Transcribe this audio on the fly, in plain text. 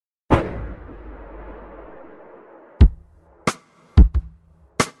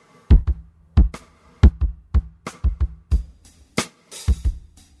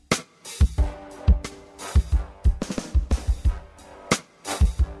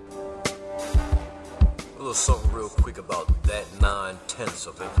little something real quick about that 9/10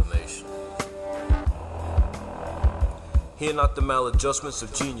 of information. Hear not the maladjustments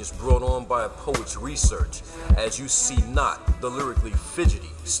of genius brought on by a poet's research, as you see not the lyrically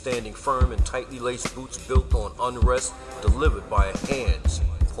fidgety, standing firm in tightly laced boots built on unrest, delivered by a hands,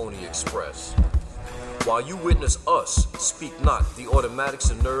 Pony Express. While you witness us, speak not the automatics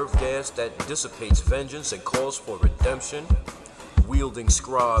and nerve gas that dissipates vengeance and calls for redemption, wielding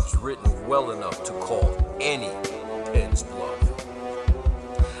scribes written well enough to call any pen's bluff.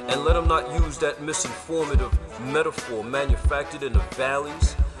 And let them not use that misinformative metaphor manufactured in the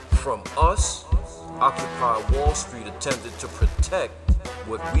valleys. From us, Occupy Wall Street attempted to protect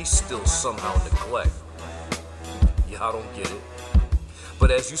what we still somehow neglect. Yeah, I don't get it.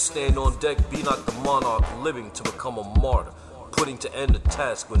 But as you stand on deck, be not the monarch living to become a martyr, putting to end the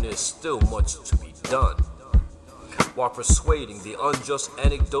task when there's still much to be done, while persuading the unjust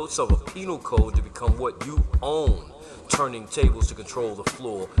anecdotes of a penal code to become what you own, turning tables to control the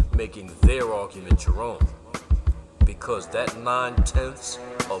floor, making their argument your own. Because that 9/10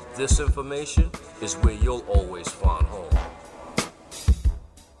 of this information is where you'll always find home.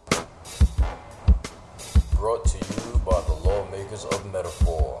 Brought to you by the lawmakers of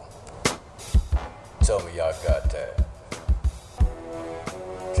metaphor. Tell me y'all got that.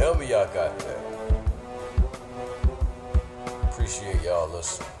 Tell me y'all got that. Appreciate y'all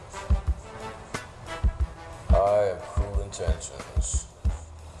listening. I have cruel intentions.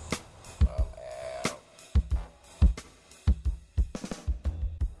 I'm out.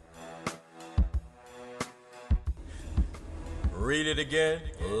 Read it again,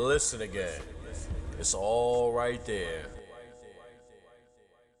 listen again. It's all right there.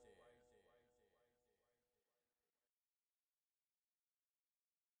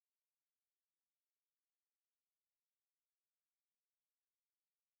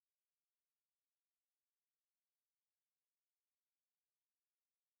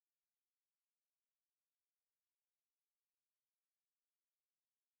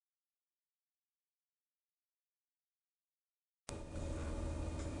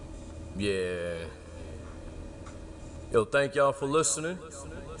 Yeah. Yo, thank y'all for listening.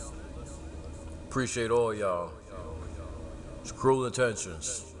 Appreciate all y'all. It's Cruel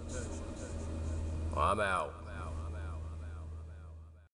Intentions. I'm out.